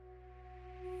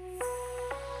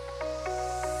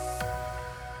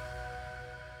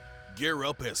gear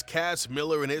up as Cass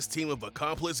Miller and his team of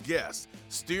accomplished guests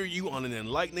steer you on an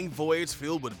enlightening voyage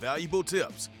filled with valuable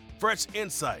tips, fresh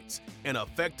insights, and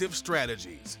effective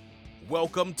strategies.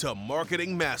 Welcome to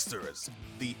Marketing Masters,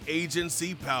 the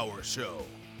Agency Power Show.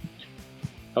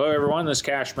 Hello, everyone. This is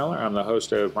Cass Miller. I'm the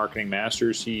host of Marketing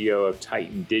Masters, CEO of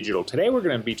Titan Digital. Today, we're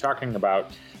going to be talking about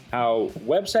how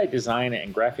website design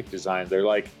and graphic design,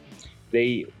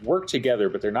 they work together,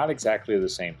 but they're not exactly the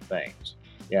same things.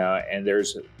 And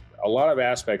there's a lot of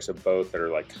aspects of both that are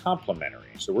like complementary.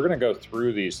 So we're going to go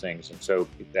through these things, and so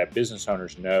that business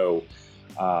owners know,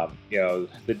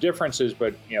 the differences,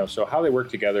 but so how they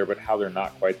work together, but how they're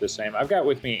not quite the same. I've got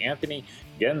with me Anthony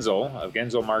Gaenzle of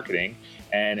Gaenzle Marketing,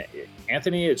 and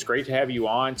Anthony, it's great to have you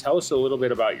on. Tell us a little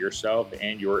bit about yourself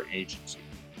and your agency.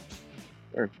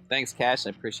 Sure. Thanks, Cash.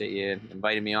 I appreciate you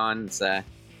inviting me on. It's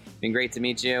been great to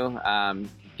meet you.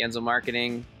 Gaenzle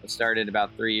Marketing was started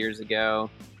about 3 years ago.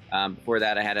 Before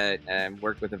that, I had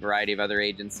worked with a variety of other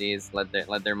agencies, led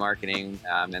their marketing,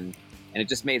 and it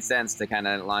just made sense to kind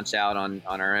of launch out on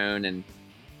our own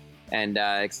and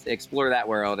explore that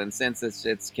world. And since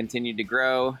it's continued to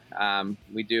grow,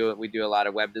 we do a lot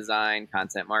of web design,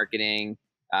 content marketing.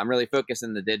 I'm really focused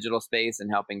in the digital space and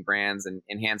helping brands and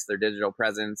enhance their digital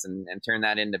presence and turn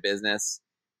that into business.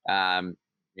 We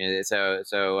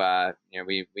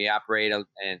operate and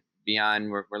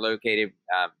beyond. We're located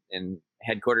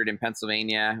headquartered in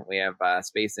Pennsylvania. We have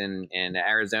space in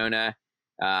Arizona.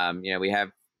 We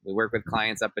work with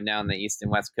clients up and down the East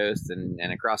and West Coast and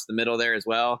across the middle there as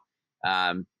well.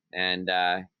 We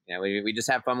just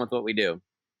have fun with what we do.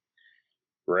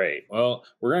 Great. Well,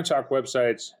 we're going to talk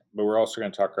websites, but we're also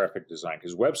going to talk graphic design,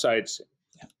 because websites,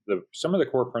 some of the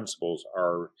core principles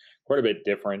are quite a bit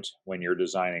different when you're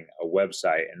designing a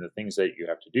website and the things that you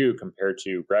have to do compared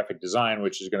to graphic design,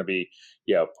 which is going to be,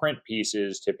 print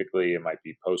pieces. Typically, it might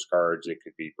be postcards, it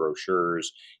could be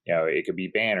brochures, it could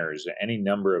be banners, any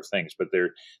number of things. But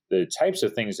they're the types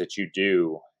of things that you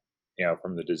do,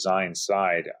 from the design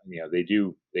side, they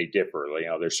differ.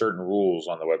 There's certain rules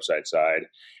on the website side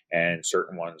and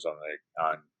certain ones on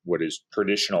what is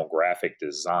traditional graphic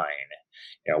design.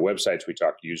 Websites, we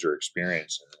talk user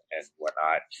experience and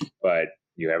whatnot, but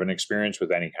you have an experience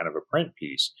with any kind of a print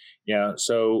piece.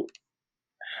 So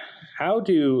how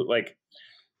do I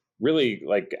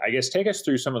guess take us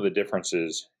through some of the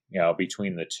differences,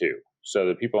 between the two, so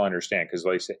that people understand. Because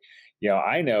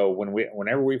I know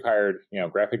whenever we've hired,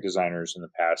 graphic designers in the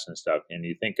past and stuff, and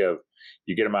you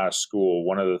get them out of school,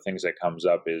 one of the things that comes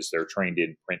up is they're trained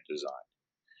in print design.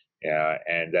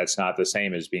 And that's not the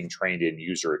same as being trained in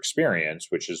user experience,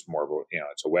 which is more of a,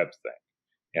 it's a web thing.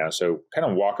 So kind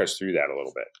of walk us through that a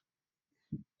little bit.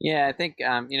 Yeah, I think,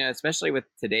 especially with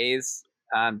today's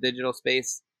digital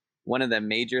space, one of the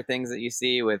major things that you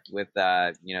see with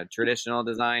traditional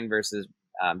design versus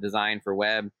design for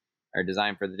web or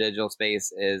design for the digital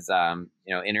space is,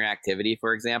 interactivity,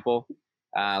 for example.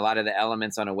 A lot of the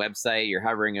elements on a website, you're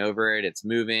hovering over it, it's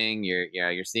moving,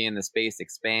 you're seeing the space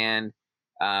expand.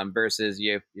 Versus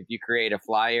if you create a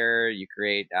flyer, you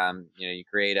create a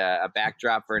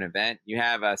backdrop for an event, you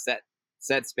have a set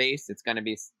space. It's going to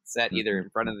be set either in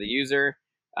front of the user.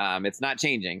 It's not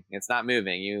changing. It's not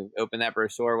moving. You open that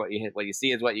brochure, what you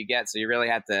see is what you get. So you really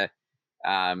have to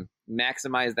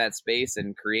maximize that space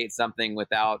and create something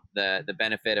without the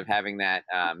benefit of having that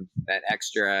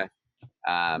extra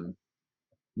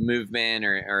movement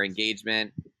or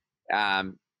engagement.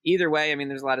 Either way,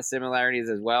 there's a lot of similarities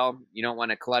as well. You don't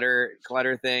want to clutter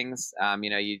things.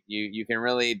 You can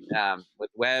really,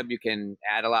 with web, you can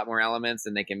add a lot more elements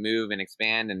and they can move and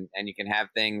expand, and you can have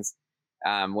things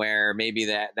where maybe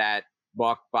that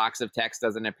box of text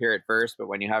doesn't appear at first, but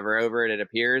when you hover over it, it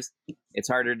appears. It's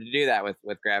harder to do that with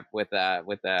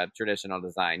traditional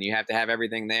design. You have to have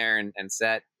everything there and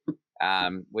set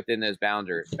within those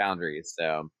boundaries.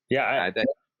 So that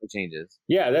changes.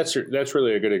 Yeah, that's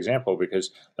really a good example,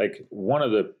 because one of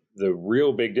the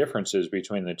real big differences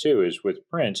between the two is with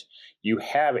print, you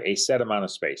have a set amount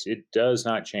of space. It does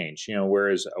not change.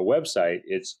 Whereas a website,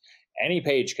 it's any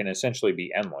page can essentially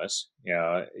be endless.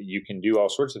 You can do all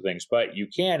sorts of things, but you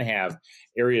can have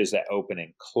areas that open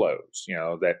and close,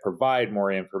 that provide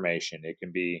more information. It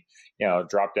can be,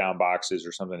 drop down boxes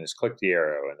or something that's click the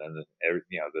arrow and then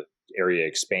the area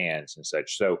expands and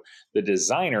such. So the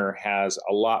designer has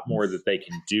a lot more that they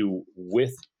can do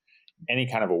with any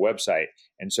kind of a website.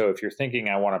 And so if you're thinking,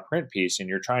 I want a print piece, and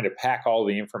you're trying to pack all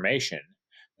the information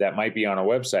that might be on a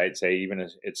website, say even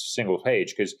if it's a single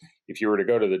page, because if you were to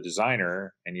go to the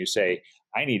designer and you say,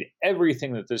 I need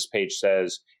everything that this page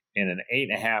says in an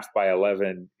 8.5 by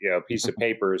 11 piece of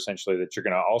paper, essentially, that you're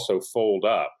going to also fold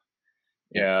up,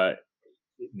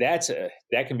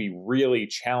 that can be really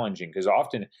challenging because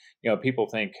often, people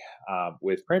think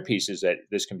with print pieces that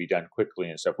this can be done quickly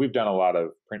and stuff. We've done a lot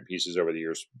of print pieces over the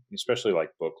years, especially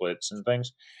like booklets and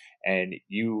things, and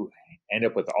you end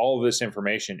up with all of this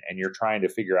information and you're trying to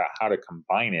figure out how to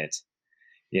combine it,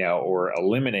 or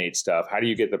eliminate stuff. How do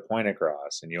you get the point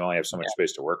across? And you only have so much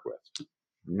space to work with.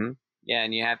 Mm-hmm. Yeah,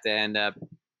 and you have to end up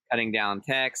cutting down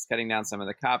text, cutting down some of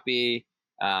the copy,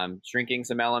 shrinking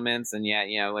some elements, and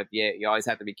if you always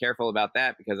have to be careful about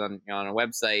that because on a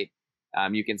website,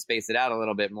 you can space it out a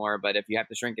little bit more. But if you have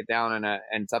to shrink it down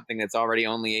and something that's already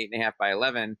only 8.5 by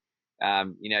 11,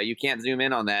 you can't zoom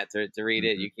in on that to read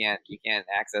it. You can't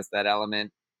access that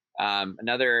element.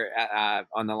 Another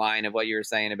on the line of what you were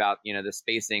saying about the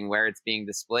spacing where it's being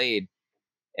displayed.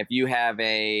 If you have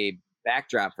a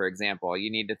backdrop, for example, you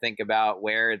need to think about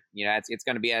where it's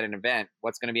going to be at an event.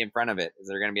 What's going to be in front of it? Is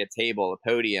there going to be a table, a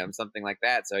podium, something like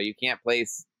that? So you can't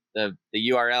place the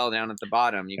URL down at the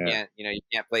bottom. You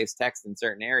can't place text in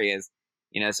certain areas.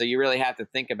 So you really have to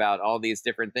think about all these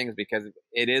different things because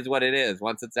it is what it is.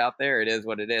 Once it's out there, it is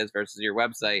what it is. Versus your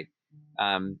website,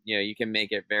 you can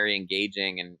make it very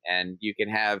engaging, and you can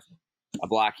have a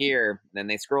block here, then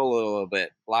they scroll a little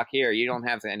bit. Block here, you don't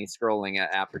have any scrolling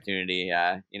opportunity.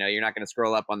 You're not going to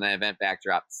scroll up on the event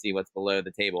backdrop to see what's below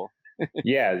the table.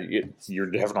 Yeah, you're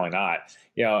definitely not.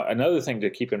 Another thing to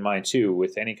keep in mind too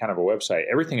with any kind of a website,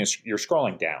 you're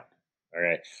scrolling down. All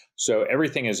right, so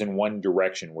everything is in one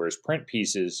direction, whereas print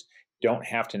pieces don't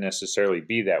have to necessarily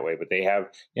be that way, but they have.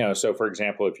 So for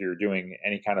example, if you're doing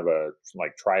any kind of a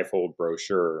like trifold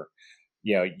brochure,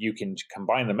 you can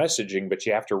combine the messaging, but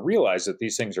you have to realize that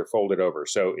these things are folded over.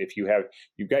 So if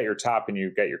you've got your top and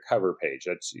you've got your cover page,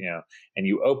 that's, and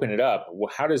you open it up,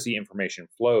 well, how does the information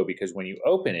flow? Because when you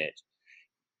open it,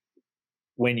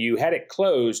 when you had it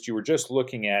closed, you were just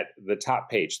looking at the top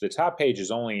page. The top page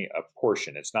is only a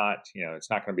portion. It's not,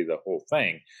 it's not going to be the whole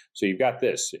thing. So you've got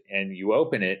this and you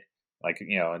open it like,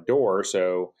 a door.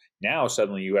 So now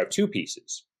suddenly you have two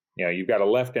pieces. You've got a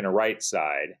left and a right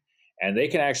side. And they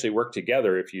can actually work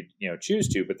together if you choose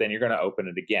to, but then you're going to open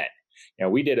it again.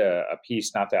 We did a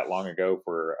piece not that long ago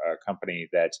for a company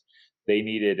that they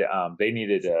needed a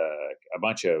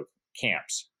bunch of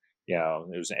camps.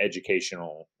 It was an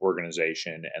educational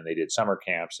organization, and they did summer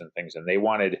camps and things. And they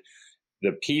wanted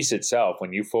the piece itself.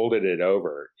 When you folded it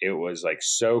over, it was like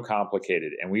so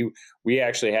complicated. And we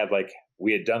actually had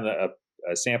we had done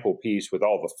a sample piece with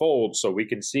all the folds, so we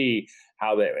can see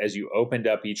how that as you opened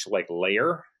up each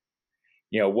layer.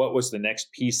 What was the next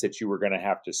piece that you were going to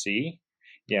have to see,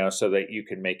 so that you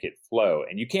can make it flow.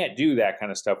 And you can't do that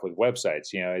kind of stuff with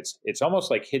websites. It's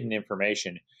almost like hidden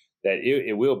information that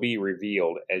it will be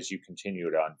revealed as you continue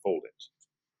to unfold it.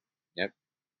 Yep.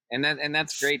 And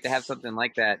that's great to have something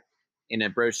like that in a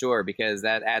brochure because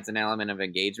that adds an element of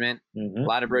engagement. Mm-hmm. A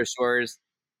lot of brochures,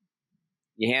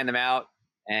 you hand them out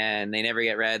and they never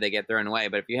get read, they get thrown away.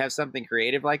 But if you have something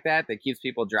creative like that keeps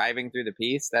people driving through the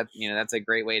piece, that's a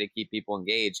great way to keep people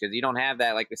engaged because you don't have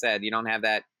that, like we said, you don't have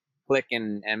that click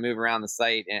and move around the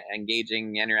site,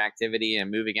 engaging interactivity and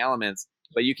moving elements,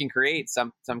 but you can create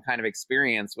some kind of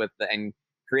experience and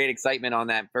create excitement on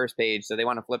that first page. So they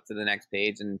want to flip to the next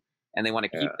page and they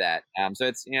want to keep that. So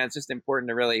it's, it's just important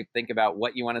to really think about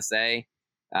what you want to say,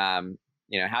 how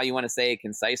you want to say it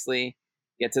concisely,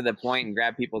 get to the point and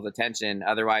grab people's attention.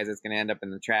 Otherwise it's going to end up in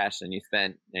the trash and you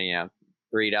spent, $3,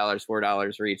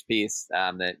 $4 for each piece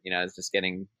that, is just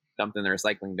getting dumped in the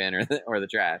recycling bin or the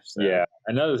trash. So. Yeah.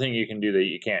 Another thing you can do that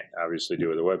you can't obviously do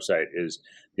with a website is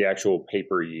the actual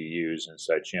paper you use and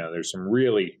such. There's some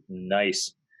really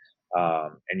nice,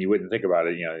 and you wouldn't think about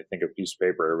it, you think of piece of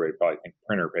paper, everybody probably think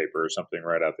printer paper or something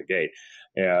right out the gate.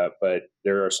 Yeah, but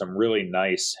there are some really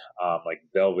nice, like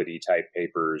velvety type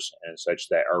papers and such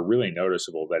that are really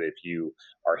noticeable that if you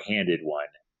are handed one,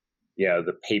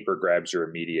 the paper grabs your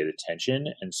immediate attention.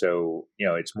 And so,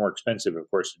 it's more expensive, of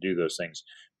course, to do those things.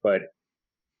 But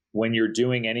when you're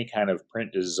doing any kind of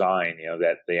print design,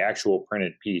 that the actual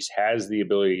printed piece has the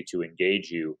ability to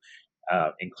engage you,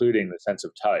 including the sense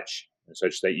of touch and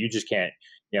such that you just can't,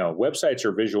 websites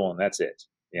are visual and that's it.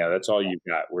 That's all you've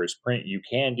got. Whereas print, you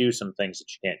can do some things that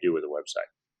you can't do with a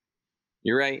website.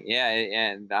 You're right. Yeah.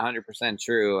 And 100%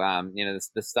 true.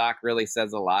 The stock really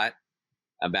says a lot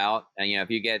about, if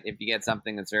you get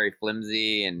something that's very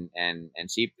flimsy and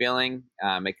cheap feeling,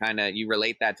 it kind of, you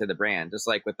relate that to the brand, just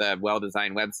like with a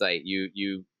well-designed website,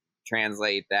 you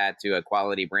translate that to a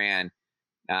quality brand.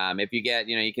 If you get,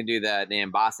 you can do the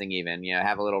embossing even,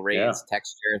 have a little raised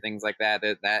texture, things like that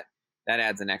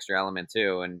adds an extra element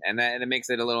too. And that it makes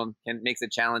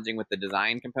it challenging with the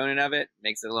design component of it,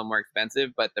 makes it a little more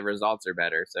expensive, but the results are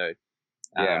better. So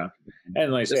Yeah.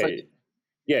 And like I Just like, say,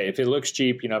 yeah, if it looks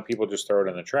cheap, people just throw it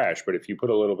in the trash. But if you put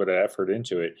a little bit of effort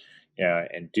into it,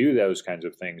 and do those kinds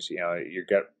of things, you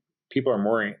get people are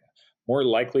more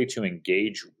likely to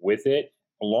engage with it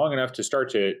long enough to start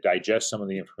to digest some of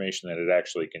the information that it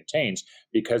actually contains,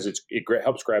 because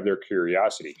helps grab their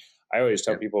curiosity. I always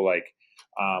tell yeah, people, like,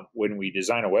 when we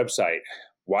design a website,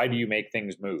 why do you make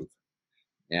things move?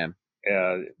 yeah,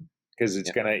 Because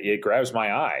it grabs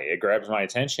my eye, it grabs my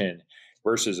attention,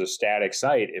 versus a static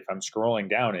site. If I'm scrolling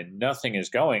down and nothing is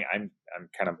going, I'm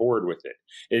kind of bored with it.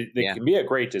 It yeah, can be a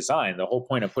great design. The whole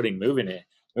point of putting movement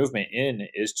in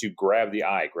is to grab the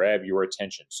eye, grab your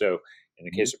attention. So in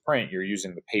the mhm, case of print, you're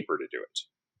using the paper to do it.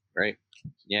 right.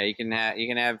 Yeah, you can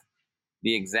have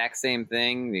the exact same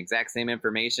thing, the exact same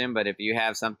information, but if you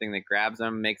have something that grabs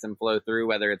them, makes them flow through,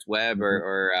 whether it's web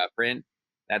or, Mhm. print,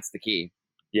 that's the key.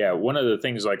 Yeah, one of the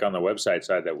things, like on the website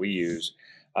side, that we use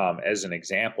as an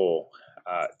example,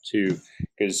 to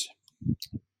because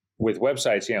with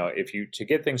websites, if you to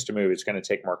get things to move, it's going to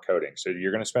take more coding. So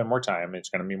you're going to spend more time. It's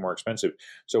going to be more expensive.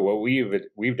 So what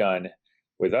we've done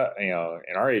with in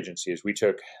our agency is we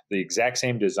took the exact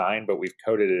same design, but we've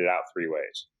coded it out 3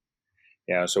 ways.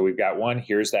 So we've got one.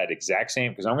 Here's that exact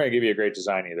same, because I'm going to give you a great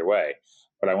design either way,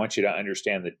 but I want you to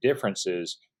understand the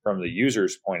differences from the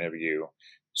user's point of view.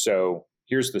 So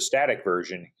here's the static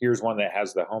version. Here's one that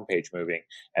has the homepage moving,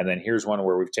 and then here's one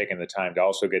where we've taken the time to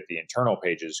also get the internal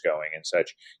pages going and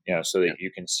such. So Yeah, that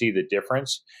you can see the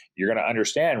difference. You're going to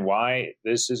understand why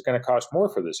this is going to cost more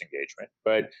for this engagement,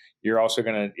 but you're also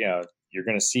going to, you're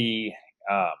going to see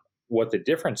um, what the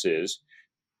difference is,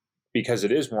 because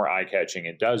it is more eye catching.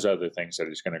 It does other things that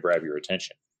is going to grab your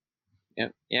attention. yeah,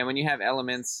 yeah. When you have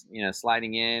elements,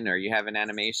 sliding in, or you have an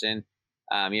animation,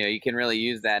 you can really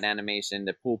use that animation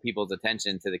to pull people's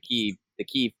attention to the key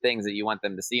things that you want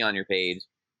them to see on your page.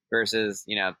 Versus,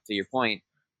 to your point,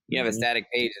 you have a Hmm. static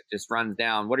page that just runs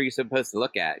down. What are you supposed to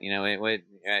look at? You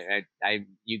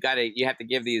have to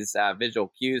give these visual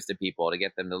cues to people to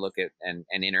get them to look at and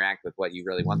interact with what you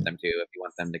really want them to, if you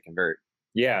want them to convert.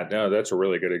 Yeah, no, that's a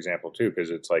really good example too, because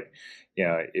it's like,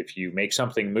 if you make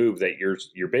something move, that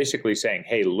you're basically saying,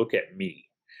 "Hey, look at me,"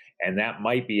 and that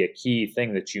might be a key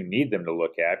thing that you need them to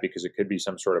look at, because it could be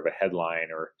some sort of a headline,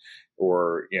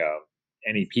 or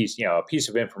any piece, a piece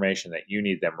of information that you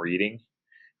need them reading.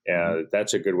 Hmm.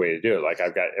 That's a good way to do it. Like,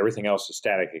 I've got everything else is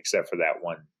static except for that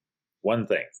one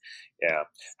thing. Yeah.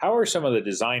 How are some of the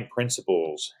design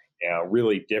principles,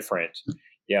 really different?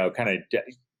 Kind of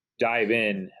dive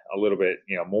in a little bit,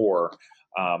 more,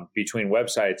 between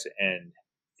websites and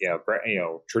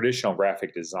traditional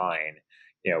graphic design,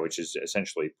 which is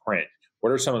essentially print.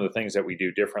 What are some of the things that we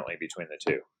do differently between the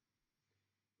two?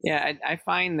 Yeah, I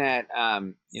find that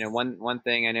one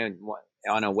thing I know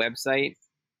on a website,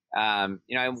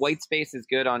 white space is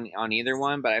good on either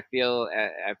one, but I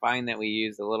find that we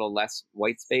use a little less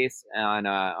white space on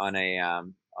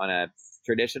a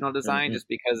traditional design, Hmm. just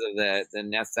because of the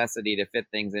necessity to fit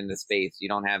things into space. You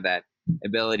don't have that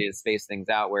ability to space things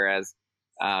out. Whereas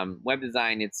web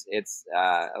design, it's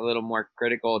a little more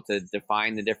critical to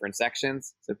define the different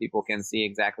sections so people can see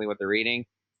exactly what they're reading.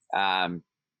 Um,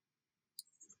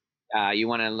 you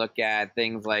want to look at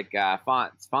things like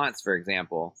fonts, for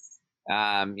example.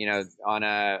 On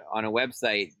a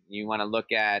website, you want to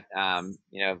look at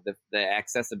the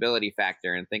accessibility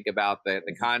factor and think about the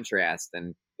contrast,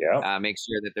 and Yeah. make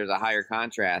sure that there's a higher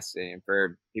contrast. And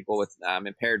for people with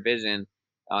impaired vision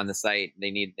on the site,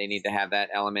 they need to have that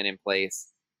element in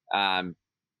place.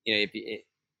 If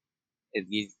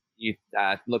you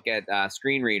look at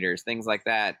screen readers, things like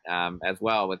that, as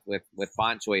well, with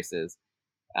font choices.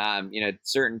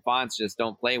 Certain fonts just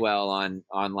don't play well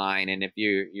online, and if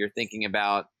you're thinking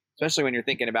about, especially when you're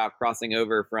thinking about crossing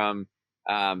over from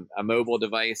a mobile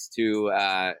device to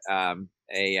a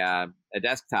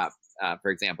desktop,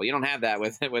 for example, you don't have that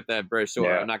with with a brochure.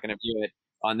 Yeah. I'm not going to view it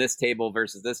on this table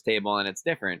versus this table, and it's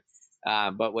different.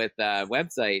 But with a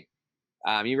website,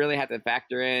 you really have to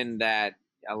factor in that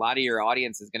a lot of your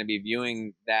audience is going to be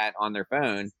viewing that on their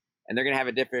phone, and they're going to have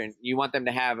a different, you want them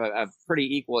to have a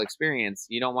pretty equal experience.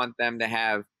 You don't want them to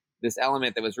have this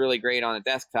element that was really great on a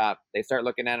desktop. They start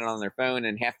looking at it on their phone,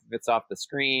 and half of it's off the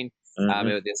screen. Hmm.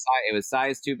 It was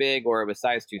size too big, or it was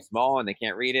size too small, and they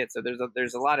can't read it. So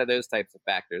there's a lot of those types of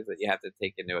factors that you have to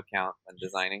take into account when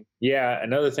designing. Yeah,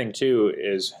 another thing too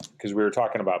is, because we were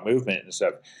talking about movement and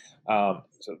stuff,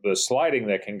 so the sliding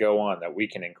that can go on that we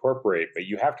can incorporate, but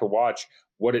you have to watch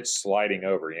what it's sliding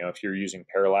over. If you're using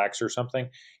parallax or something,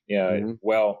 Hmm.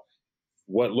 well,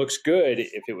 what looks good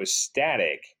if it was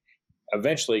static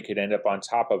eventually could end up on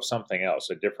top of something else,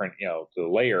 a different, the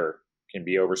layer can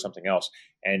be over something else.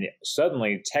 And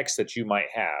suddenly text that you might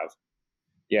have,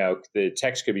 the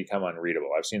text could become unreadable.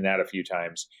 I've seen that a few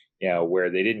times, where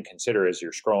they didn't consider as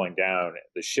you're scrolling down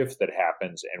the shift that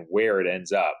happens and where it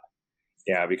ends up.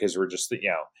 Yeah, because we're just,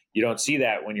 you don't see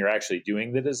that when you're actually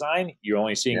doing the design. You're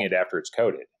only seeing it after it's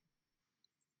coded.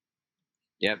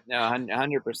 Yep. No,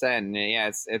 100%.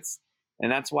 Yeah,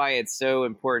 and that's why it's so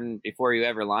important before you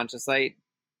ever launch a site.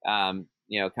 Kind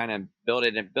of build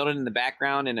it in the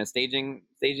background in a staging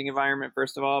environment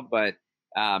first of all, but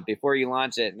before you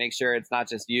launch it, make sure it's not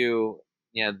just you,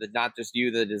 not just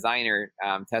you, the designer,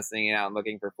 testing it out and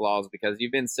looking for flaws, because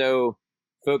you've been so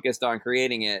focused on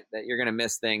creating it that you're going to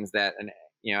miss things that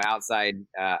outside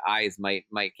eyes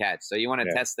might catch. So you want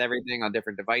to test everything on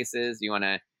different devices. You want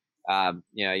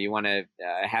to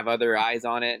have other eyes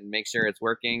on it and make sure it's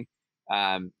working.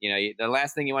 The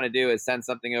last thing you want to do is send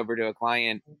something over to a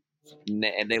client and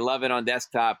they love it on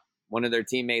desktop. One of their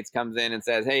teammates comes in and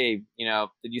says, "Hey, did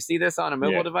you see this on a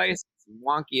mobile device? It's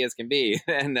wonky as can be."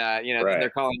 And then they're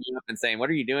calling you up and saying, "What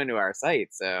are you doing to our site?"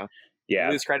 So you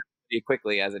lose credibility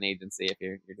quickly as an agency if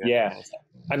you're doing that kind of stuff.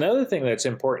 Another thing that's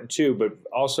important too, but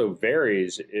also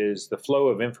varies, is the flow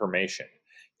of information.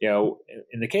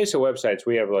 In the case of websites,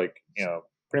 we have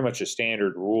pretty much a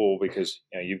standard rule, because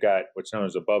you've got what's known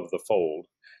as above the fold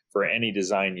for any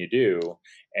design you do,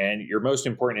 and your most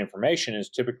important information is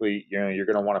typically you're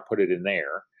going to want to put it in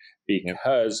there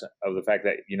because of the fact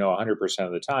that 100%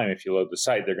 of the time, if you load the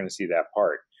site, they're going to see that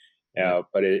part.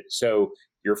 So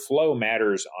your flow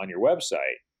matters on your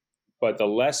website, but the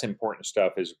less important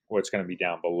stuff is what's going to be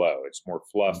down below. It's more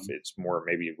fluff. It's more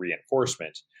maybe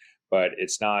reinforcement, but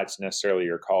it's not necessarily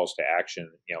your calls to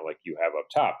action, like you have up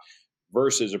top.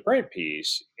 Versus a print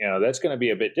piece, that's going to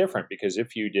be a bit different, because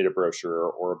if you did a brochure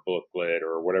or a booklet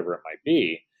or whatever it might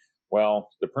be, well,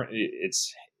 the print,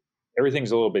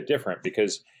 everything's a little bit different,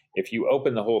 because if you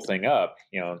open the whole thing up,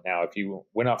 now if you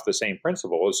went off the same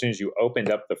principle, as soon as you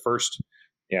opened up the first,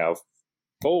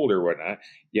 fold or whatnot,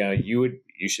 you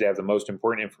should have the most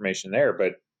important information there,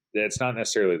 but that's not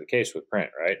necessarily the case with print,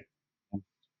 right?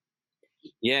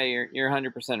 Yeah, you're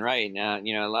 100% right.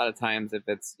 A lot of times if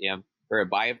it's for a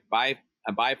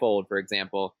bifold, for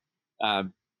example,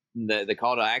 the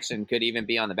call to action could even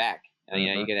be on the back.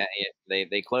 You get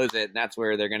they close it, and that's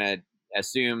where they're going to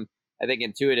assume. I think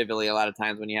intuitively, a lot of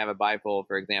times when you have a bifold,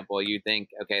 for example, you think,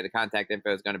 okay, the contact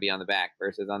info is going to be on the back,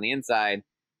 versus on the inside,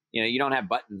 you don't have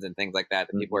buttons and things like that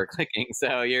people are clicking.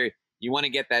 So you want to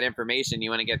get that information. You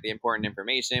want to get the important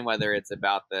information, whether it's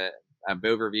about the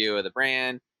overview of the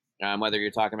brand, whether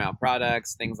you're talking about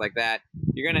products, things like that.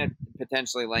 You're going to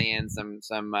potentially lay in some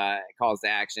calls to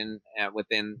action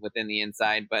within the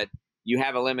inside, but you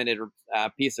have a limited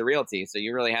piece of realty, so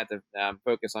you really have to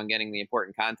focus on getting the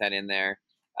important content in there.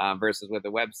 Versus with a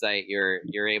website,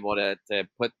 you're able to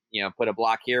put a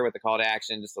block here with a call to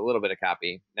action, just a little bit of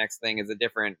copy. Next thing is a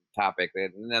different topic,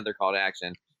 another call to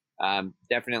action.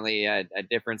 Definitely a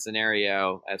different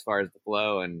scenario as far as the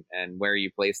flow and where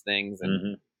you place things,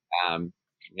 and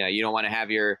you don't want to have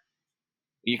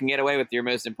you can get away with your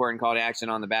most important call to action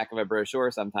on the back of a brochure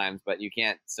sometimes, but you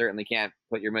certainly can't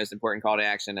put your most important call to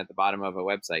action at the bottom of a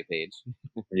website page.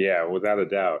 Yeah, without a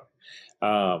doubt.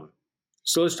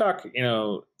 So let's talk,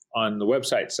 on the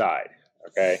website side,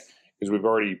 okay? Because we've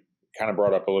already kind of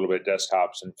brought up a little bit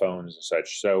desktops and phones and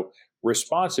such. So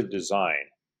responsive design,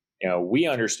 we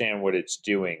understand what it's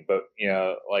doing, but,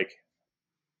 like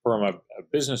from a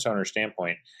business owner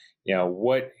standpoint,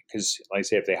 because like I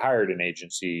say, if they hired an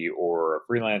agency or a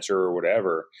freelancer or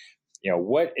whatever,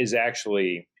 what is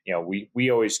actually,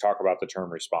 we always talk about the term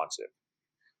responsive.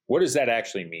 What does that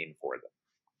actually mean for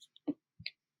them?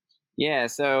 Yeah.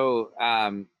 So,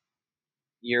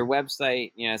 your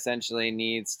website, essentially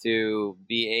needs to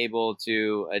be able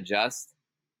to adjust,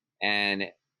 and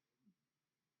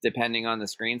depending on the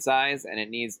screen size, and it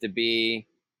needs to be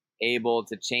able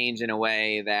to change in a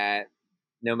way that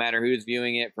no matter who's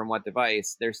viewing it from what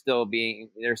device, they're still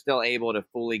able to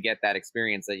fully get that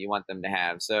experience that you want them to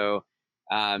have. So,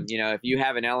 if you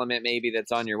have an element maybe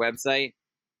that's on your website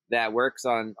that works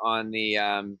on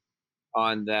the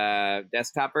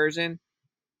desktop version,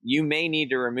 you may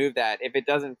need to remove that if it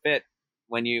doesn't fit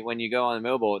when you go on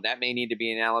mobile. That may need to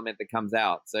be an element that comes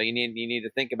out. So you need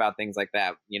to think about things like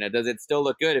that. Does it still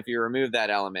look good if you remove that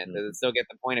element? Does it still get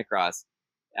the point across?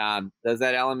 Does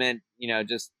that element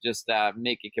just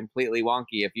make it completely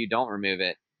wonky if you don't remove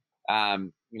it?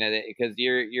 Because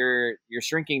you're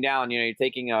shrinking down. You're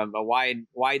taking a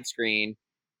wide screen.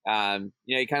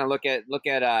 You kind of look at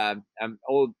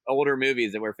older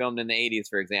movies that were filmed in the 80s,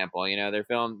 for example. They're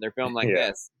filmed like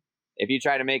this. if you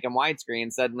try to make them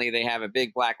widescreen, suddenly they have a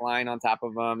big black line on top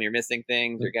of them. You're missing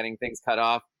things. You're getting things cut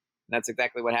off. And that's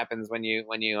exactly what happens when you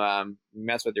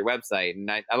mess with your website. And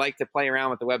I like to play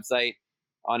around with the website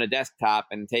on a desktop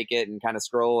and take it and kind of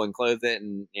scroll and close it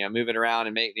and move it around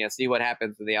and make see what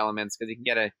happens with the elements, because you can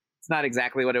get it's not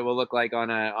exactly what it will look like on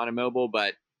a mobile,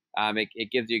 but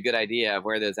it gives you a good idea of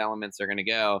where those elements are going to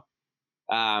go.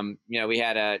 We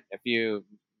had a few.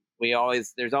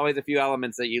 There's always a few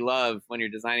elements that you love when you're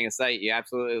designing a site. You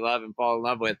absolutely love and fall in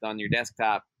love with on your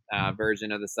desktop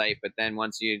version of the site, but then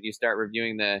once you start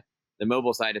reviewing the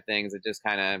mobile side of things, it just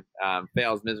kind of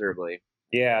fails miserably.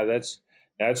 Yeah, that's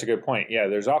a good point. Yeah,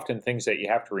 there's often things that you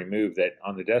have to remove that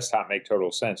on the desktop make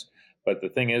total sense. But the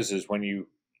thing is when you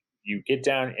get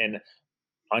down, and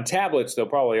on tablets, they'll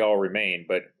probably all remain.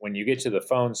 But when you get to the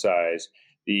phone size,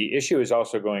 the issue is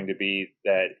also going to be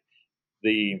that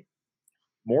the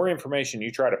more information you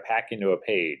try to pack into a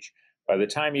page, by the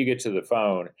time you get to the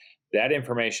phone, that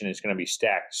information is going to be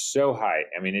stacked so high.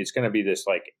 I mean, it's going to be this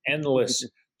like endless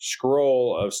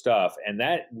scroll of stuff. And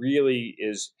that really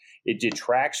it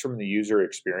detracts from the user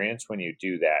experience when you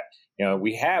do that.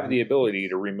 We have the ability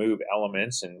to remove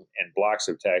elements and blocks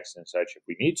of text and such if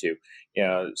we need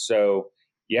to. So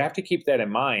you have to keep that in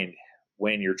mind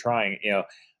when you're trying.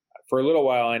 For a little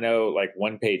while, I know like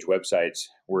one-page websites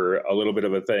were a little bit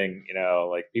of a thing,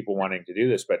 like people wanting to do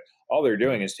this, but all they're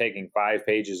doing is taking 5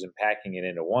 pages and packing it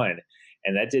into one.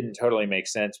 And that didn't totally make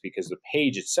sense because the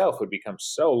page itself would become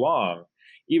so long,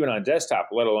 even on desktop,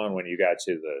 let alone when you got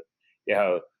to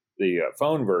the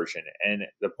phone version. And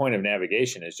the point of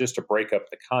navigation is just to break up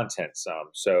the content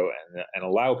some, and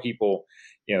allow people,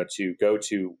 to go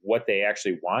to what they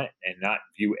actually want and not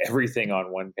view everything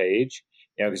on one page,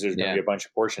 because there's going to be a bunch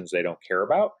of portions they don't care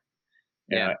about.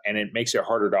 And it makes it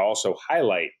harder to also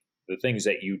highlight the things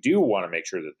that you do want to make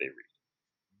sure that they read.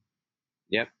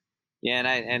 Yep.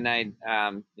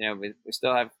 Yeah. We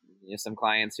still have some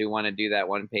clients who want to do that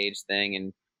one page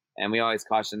thing. And we always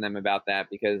caution them about that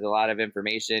because a lot of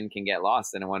information can get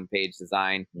lost in a one page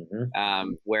design.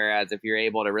 Mm-hmm. Whereas if you're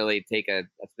able to really take a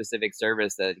specific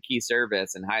service, a key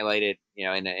service, and highlight it,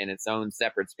 in its own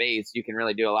separate space, you can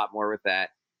really do a lot more with that.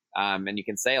 And you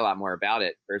can say a lot more about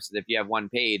it versus if you have one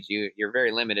page, you're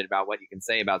very limited about what you can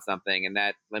say about something, and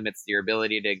that limits your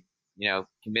ability to,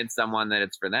 convince someone that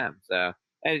it's for them. So,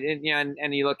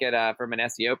 and you look at from an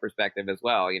SEO perspective as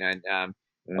well,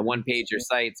 a one pager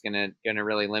site's gonna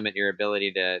really limit your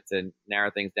ability to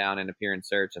narrow things down and appear in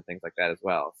search and things like that as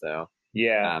well. So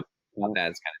that is kind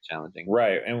of challenging,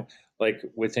 right? And like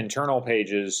with internal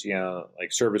pages,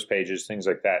 like service pages, things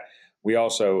like that. We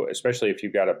also, especially if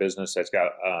you've got a business that's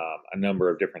got a number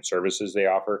of different services they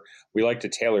offer, we like to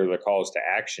tailor the calls to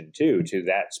action to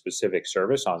that specific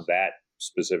service on that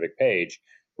specific page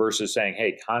versus saying,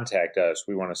 hey, contact us.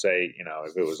 We want to say,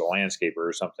 if it was a landscaper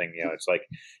or something, it's like,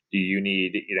 do you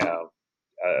need,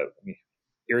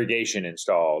 irrigation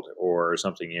installed or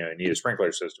something, you need a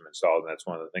sprinkler system installed, and that's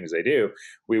one of the things they do.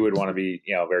 We would want to be,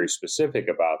 very specific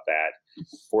about that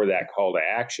for that call to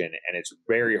action. And it's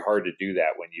very hard to do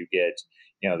that when you get,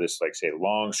 this, like, say,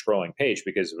 long scrolling page,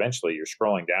 because eventually you're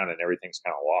scrolling down and everything's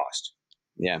kind of lost.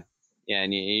 Yeah.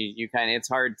 And you kind of, it's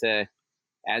hard to,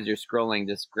 as you're scrolling,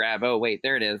 just grab, oh, wait,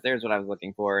 there it is. There's what I was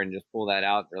looking for, and just pull that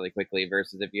out really quickly.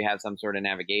 Versus if you have some sort of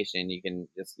navigation, you can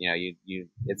just,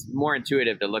 it's more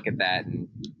intuitive to look at that and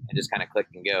just kind of click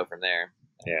and go from there.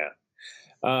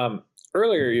 Yeah.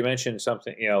 Earlier you mentioned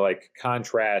something, like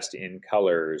contrast in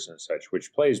colors and such,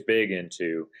 which plays big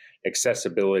into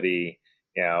accessibility,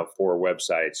 for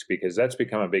websites, because that's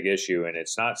become a big issue. And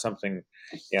it's not something,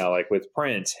 like with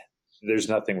print, there's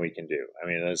nothing we can do. I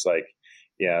mean, it's like,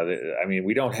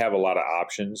 we don't have a lot of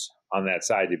options on that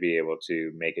side to be able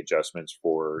to make adjustments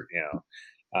for,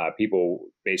 people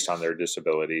based on their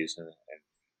disabilities and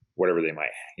whatever they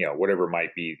might, whatever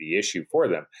might be the issue for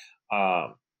them.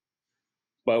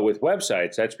 But with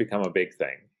websites, that's become a big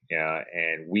thing.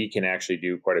 And we can actually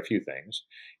do quite a few things,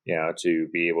 to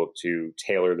be able to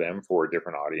tailor them for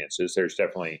different audiences. There's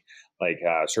definitely like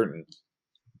certain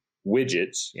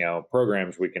widgets,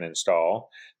 programs we can install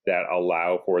that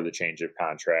allow for the change of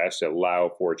contrast,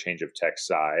 allow for change of text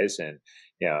size, and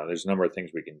there's a number of things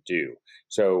we can do.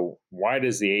 So why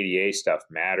does the ADA stuff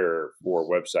matter for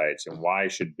websites, and why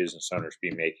should business owners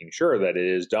be making sure that it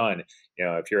is done?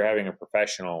 If you're having a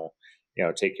professional,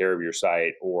 take care of your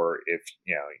site, or if,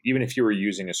 even if you were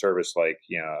using a service like,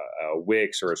 a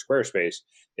Wix or a Squarespace,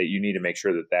 that you need to make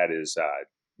sure that that is,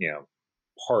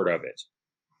 part of it.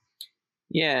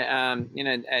 Yeah.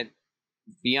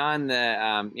 Beyond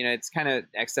the, it's kind of,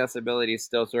 accessibility is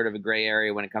still sort of a gray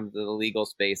area when it comes to the legal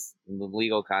space and the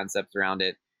legal concepts around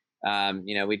it.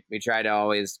 We try to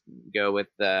always go with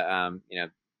the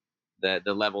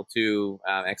level 2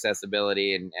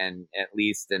 accessibility and at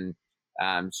least, and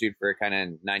shoot for kind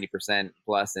of 90%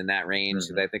 plus in that range,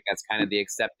 because I think that's kind of the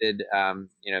accepted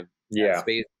Yeah.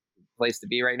 space place to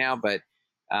be right now. But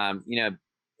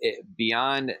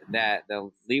beyond that, the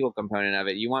legal component of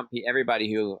it, you want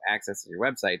everybody who accesses your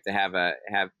website to have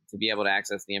to be able to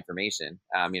access the information.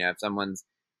 If someone's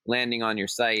landing on your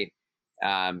site,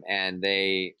 and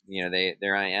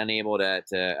they're unable to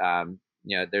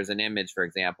there's an image, for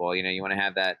example, you want to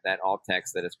have that alt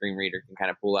text that a screen reader can kind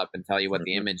of pull up and tell you what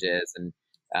the image is, and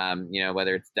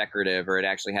whether it's decorative or it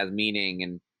actually has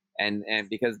meaning, and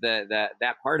because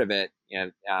that part of it,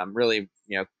 really,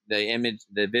 the image,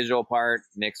 the visual part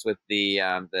mixed with the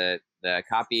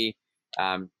copy,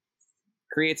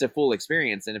 creates a full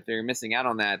experience. And if you're missing out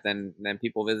on that, then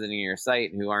people visiting your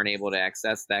site who aren't able to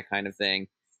access that kind of thing,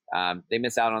 they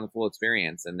miss out on the full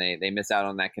experience, and they miss out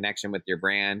on that connection with your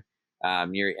brand.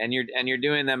 You're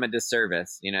doing them a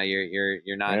disservice.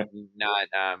 You're not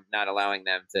allowing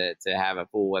them to have a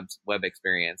full web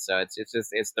experience. So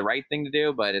it's the right thing to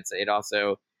do, but it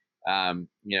also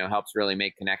helps really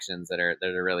make connections that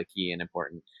are really key and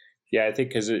important. Yeah, I think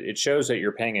because it shows that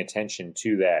you're paying attention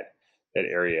to that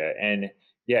area, and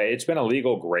yeah, it's been a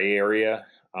legal gray area.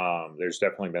 There's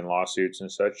definitely been lawsuits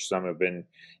and such. Some have been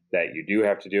that you do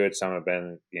have to do it. Some have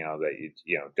been that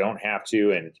you don't have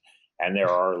to, and there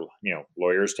are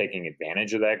lawyers taking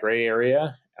advantage of that gray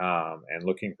area, and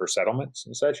looking for settlements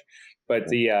and such. But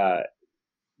the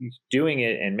doing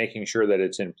it and making sure that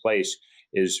it's in place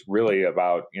is really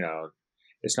about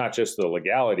it's not just the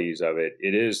legalities of it.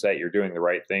 It is that you're doing the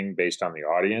right thing based on the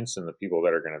audience and the people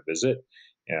that are going to visit.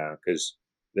 Because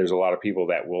there's a lot of people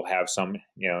that will have some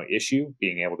issue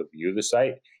being able to view the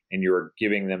site, and you're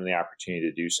giving them the opportunity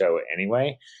to do so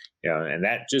anyway. And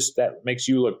that makes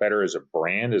you look better as a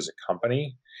brand, as a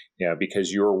company,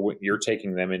 because you're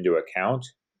taking them into account,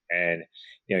 and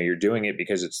you're doing it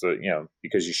because it's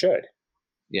because you should.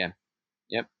 Yeah.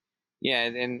 Yep. Yeah,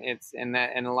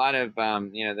 and a lot of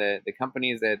the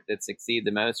companies that succeed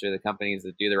the most are the companies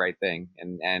that do the right thing,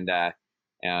 and are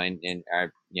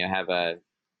have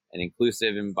an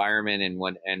inclusive environment in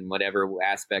whatever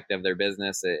aspect of their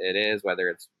business it is, whether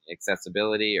it's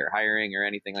accessibility or hiring or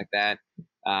anything like that.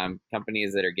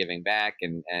 Companies that are giving back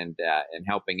and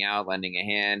helping out, lending a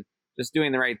hand, just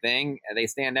doing the right thing, they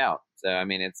stand out. So I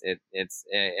mean, it's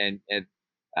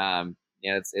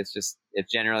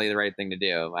generally the right thing to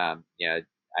do.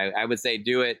 I would say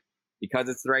do it because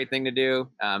it's the right thing to do,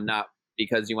 not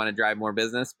because you want to drive more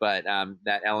business, but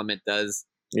that element does.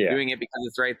 Yeah. Doing it because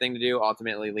it's the right thing to do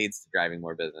ultimately leads to driving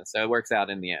more business. So it works out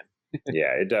in the end.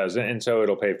 Yeah, it does. And so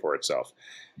it'll pay for itself.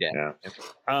 Yeah.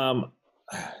 On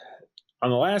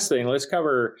the last thing, let's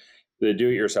cover the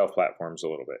do-it-yourself platforms a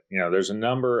little bit. There's a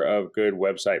number of good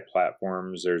website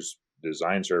platforms. There's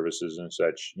design services and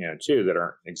such, too, that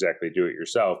aren't exactly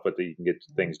do-it-yourself, but that you can get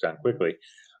things done quickly.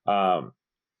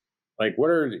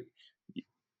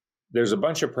 There's a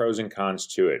bunch of pros and cons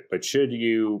to it, but should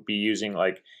you be using,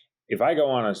 if I go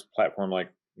on a platform like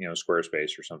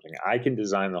Squarespace or something, I can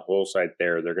design the whole site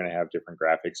there. They're going to have different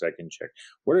graphics I can check.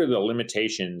 What are the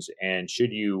limitations, and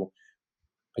should you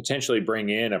potentially bring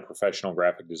in a professional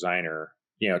graphic designer,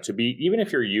 to be, even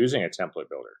if you're using a template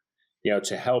builder,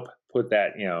 to help put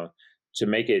that, to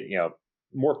make it,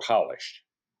 more polished?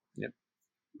 Yep.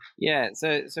 Yeah.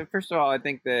 So first of all, I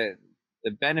think the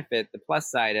benefit, the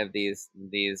plus side of these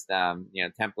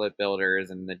template builders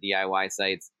and the DIY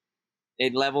sites,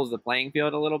 it levels the playing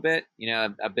field a little bit.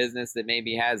 A business that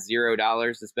maybe has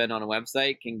 $0 to spend on a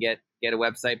website can get a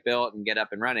website built and get up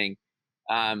and running.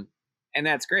 And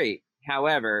that's great.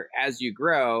 However, as you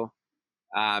grow,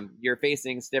 you're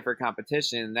facing stiffer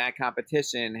competition. That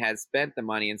competition has spent the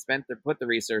money and put the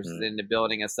resources into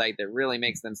building a site that really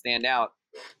makes them stand out.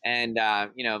 And,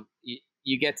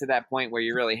 you get to that point where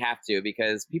you really have to,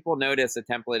 because people notice a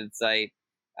templated site.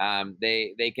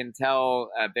 They can tell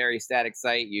a very static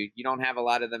site. You don't have a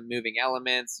lot of the moving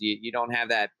elements. You don't have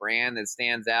that brand that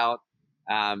stands out.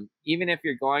 Even if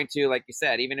you're going to, like you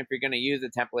said, even if you're going to use a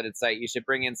templated site, you should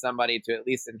bring in somebody to at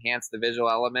least enhance the visual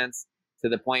elements to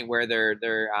the point where they're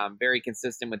very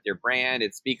consistent with your brand.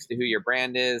 It speaks to who your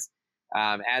brand is.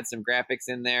 Add some graphics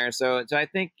in there. So I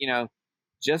think,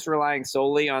 just relying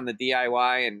solely on the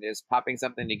DIY and just popping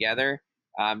something together,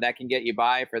 that can get you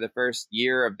by for the first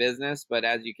year of business. But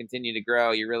as you continue to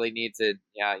grow, you really need to,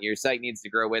 your site needs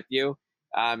to grow with you.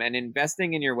 And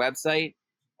investing in your website,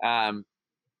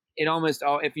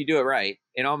 if you do it right,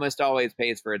 it almost always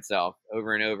pays for itself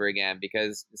over and over again,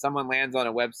 because someone lands on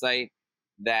a website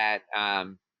that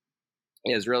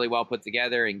is really well put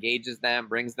together, engages them,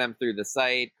 brings them through the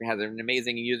site, has an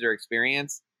amazing user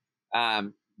experience.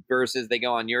 Versus they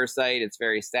go on your site, it's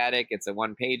very static. It's a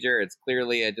one pager. It's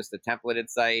clearly just a templated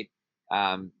site.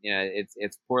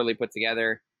 It's poorly put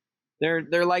together.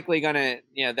 They're likely gonna,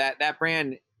 that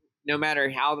brand, no matter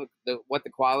how what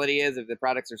the quality is of the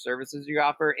products or services you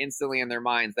offer, instantly in their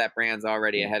minds that brand's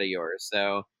already ahead of yours.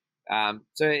 So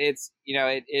it's,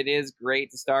 it is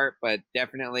great to start, but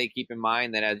definitely keep in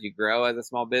mind that as you grow as a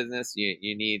small business,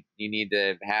 you need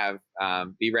to have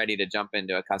be ready to jump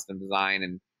into a custom design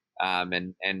and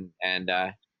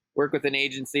work with an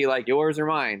agency like yours or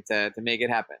mine to make it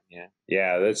happen.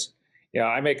 Yeah, that's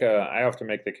I often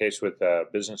make the case with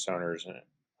business owners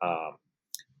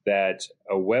that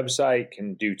a website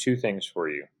can do two things for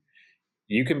you.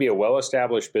 You can be a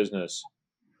well-established business,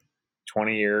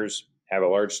 20 years, have a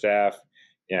large staff,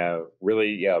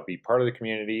 really, be part of the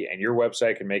community, and your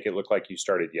website can make it look like you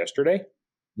started yesterday.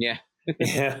 Yeah.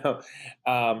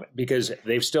 Because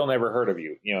they've still never heard of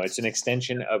you. It's an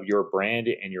extension of your brand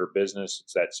and your business.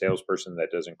 It's that salesperson that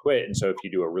doesn't quit. And so if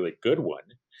you do a really good one,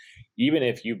 even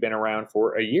if you've been around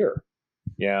for a year,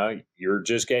 you're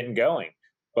just getting going,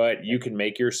 but you can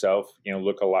make yourself,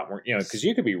 look a lot more, because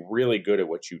you could be really good at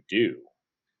what you do.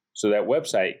 So that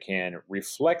website can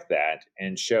reflect that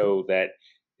and show that,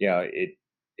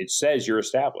 it says you're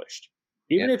established,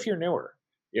 even if you're newer.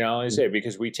 I say,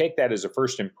 because we take that as a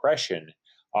first impression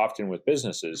often with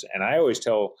businesses. And I always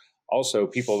tell also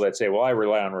people that say, well, I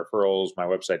rely on referrals, my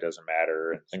website doesn't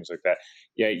matter, and things like that.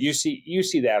 Yeah, you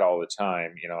see that all the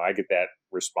time. I get that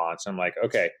response. I'm like,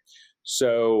 okay,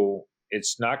 so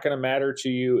it's not going to matter to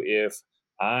you if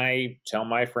I tell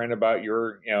my friend about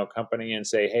your company and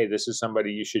say, hey, this is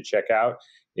somebody you should check out.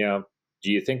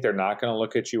 Do you think they're not going to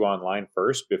look at you online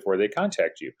first before they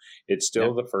contact you? It's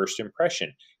still the first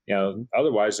impression.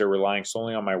 Otherwise they're relying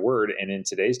solely on my word. And in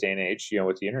today's day and age,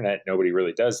 with the internet, nobody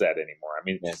really does that anymore. I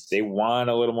mean, they want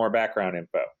a little more background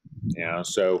info,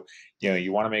 so,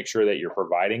 you want to make sure that you're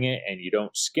providing it and you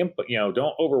don't skimp,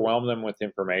 don't overwhelm them with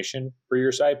information for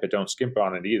your site, but don't skimp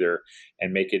on it either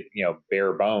and make it,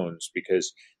 bare bones,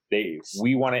 because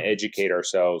we want to educate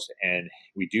ourselves, and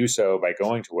we do so by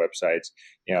going to websites,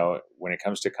 when it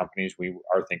comes to companies we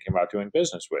are thinking about doing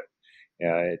business with.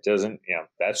 It doesn't,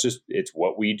 that's just, it's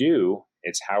what we do.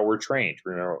 It's how we're trained.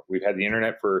 Remember, we've had the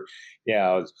internet for,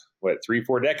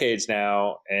 3-4 decades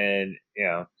now. And,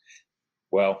 now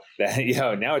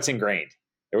it's ingrained.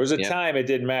 There was a time it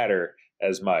didn't matter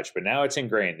as much, but now it's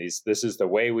ingrained. This is the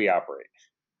way we operate.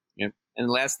 Yep. And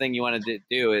the last thing you want to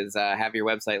do is have your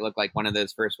website look like one of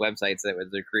those first websites that was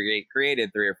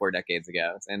created 3 or 4 decades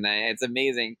ago. And it's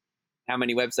amazing how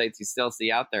many websites you still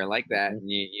see out there like that. And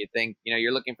you think,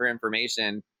 you're looking for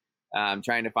information,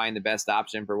 trying to find the best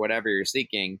option for whatever you're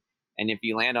seeking. And if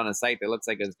you land on a site that looks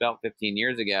like it was built 15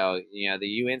 years ago, that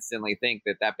you instantly think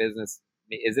that business,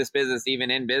 is this business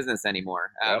even in business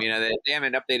anymore? They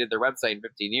haven't updated their website in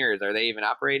 15 years. Are they even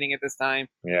operating at this time?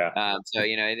 Yeah.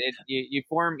 You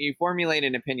formulate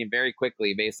an opinion very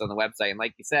quickly based on the website. And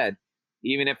like you said,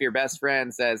 even if your best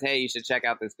friend says, hey, you should check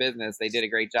out this business, they did a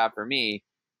great job for me.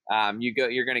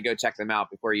 You're going to go check them out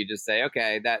before you just say,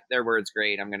 okay, that their word's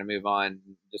great, I'm going to move on,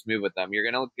 just move with them.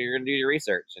 You're going to do your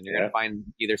research, and you're going to find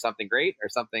either something great or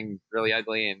something really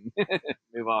ugly and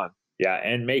move on. Yeah.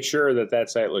 And make sure that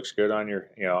site looks good on your,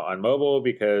 on mobile,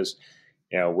 because,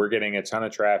 we're getting a ton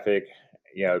of traffic.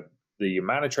 The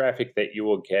amount of traffic that you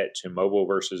will get to mobile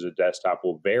versus a desktop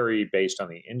will vary based on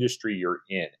the industry you're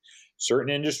in.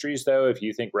 Certain industries, though, if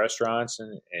you think restaurants,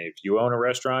 and if you own a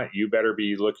restaurant, you better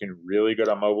be looking really good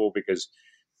on mobile, because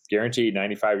guaranteed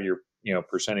 95%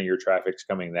 of your traffic's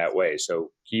coming that way.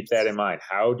 So keep that in mind.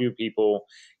 How do people,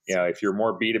 if you're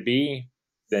more B2B,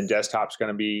 then desktop's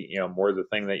going to be, more the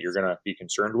thing that you're going to be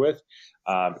concerned with,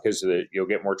 because you'll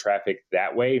get more traffic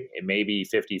that way. It may be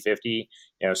 50-50,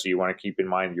 so you want to keep in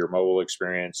mind your mobile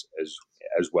experience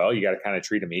as well. You got to kind of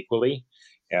treat them equally.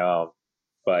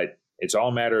 But it's all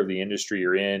a matter of the industry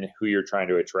you're in, who you're trying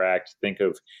to attract. Think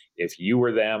of, if you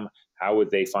were them, how would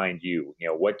they find you?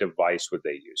 What device would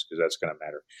they use? Because that's going to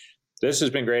matter. This has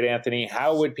been great, Anthony.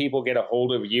 How would people get a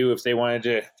hold of you if they wanted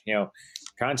to,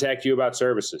 contact you about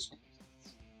services?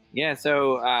 Yeah,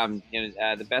 so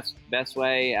the best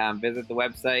way, visit the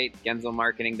website,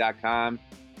 gaenzlemarketing.com.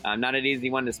 Not an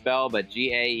easy one to spell, but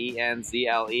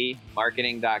Gaenzle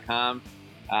marketing.com.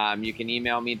 You can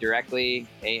email me directly,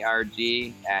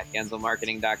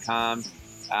 arg@gaenzlemarketing.com.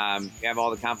 We have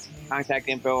all the contact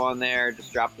info on there.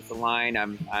 Just drop us a line.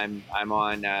 I'm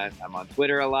on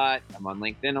Twitter a lot. I'm on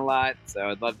LinkedIn a lot, so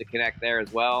I'd love to connect there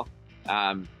as well.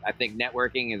 I think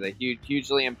networking is a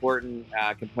hugely important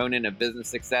component of business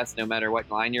success, no matter what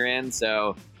line you're in.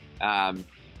 So, so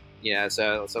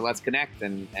let's connect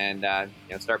and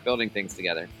start building things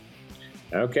together.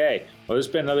 Okay. Well, this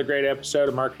has been another great episode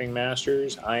of Marketing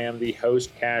Masters. I am the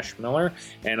host, Cash Miller,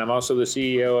 and I'm also the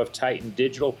CEO of Titan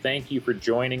Digital. Thank you for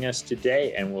joining us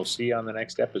today, and we'll see you on the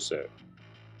next episode.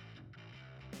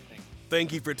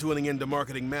 Thank you for tuning in to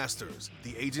Marketing Masters,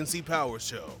 the Agency Power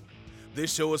Show.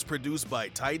 This show is produced by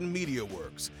Titan Media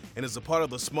Works and is a part of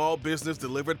the Small Business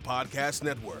Delivered Podcast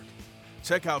Network.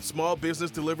 Check out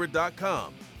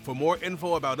smallbusinessdelivered.com for more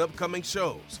info about upcoming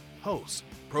shows, hosts,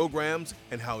 programs,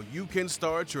 and how you can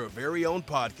start your very own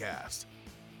podcast.